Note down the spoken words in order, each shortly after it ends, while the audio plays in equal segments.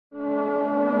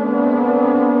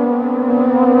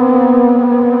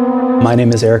My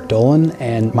name is Eric Dolan,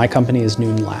 and my company is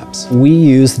Neutun Labs. We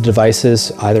use the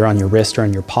devices either on your wrist or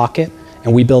in your pocket,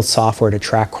 and we build software to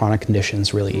track chronic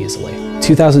conditions really easily.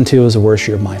 2002 was the worst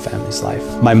year of my family's life.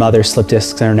 My mother slipped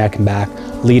discs in her neck and back,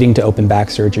 leading to open back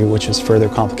surgery, which was further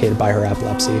complicated by her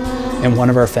epilepsy, and one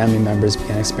of our family members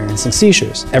began experiencing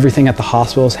seizures. Everything at the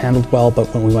hospital was handled well, but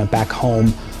when we went back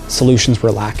home, solutions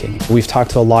were lacking. We've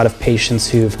talked to a lot of patients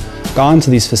who've gone to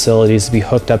these facilities to be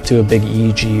hooked up to a big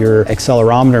EEG or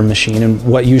accelerometer machine, and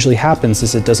what usually happens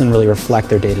is it doesn't really reflect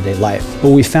their day-to-day life.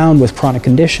 What we found with chronic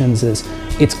conditions is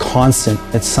it's constant.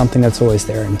 It's something that's always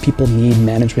there, and people need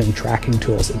management and tracking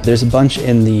tools. There's a bunch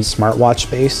in the smartwatch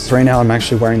space. Right now I'm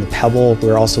actually wearing the Pebble.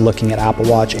 We're also looking at Apple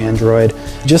Watch, Android.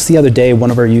 Just the other day,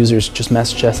 one of our users just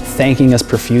messaged us thanking us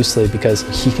profusely because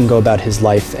he can go about his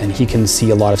life and he can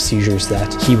see a lot of seizures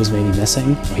that he was maybe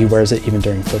missing. He wears it even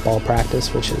during football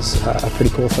practice, which is a pretty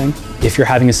cool thing. If you're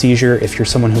having a seizure, if you're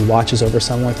someone who watches over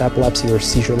someone with epilepsy or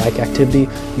seizure-like activity,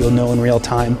 you'll know in real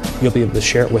time. You'll be able to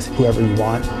share it with whoever you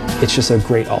want. It's just a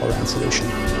great all-around solution.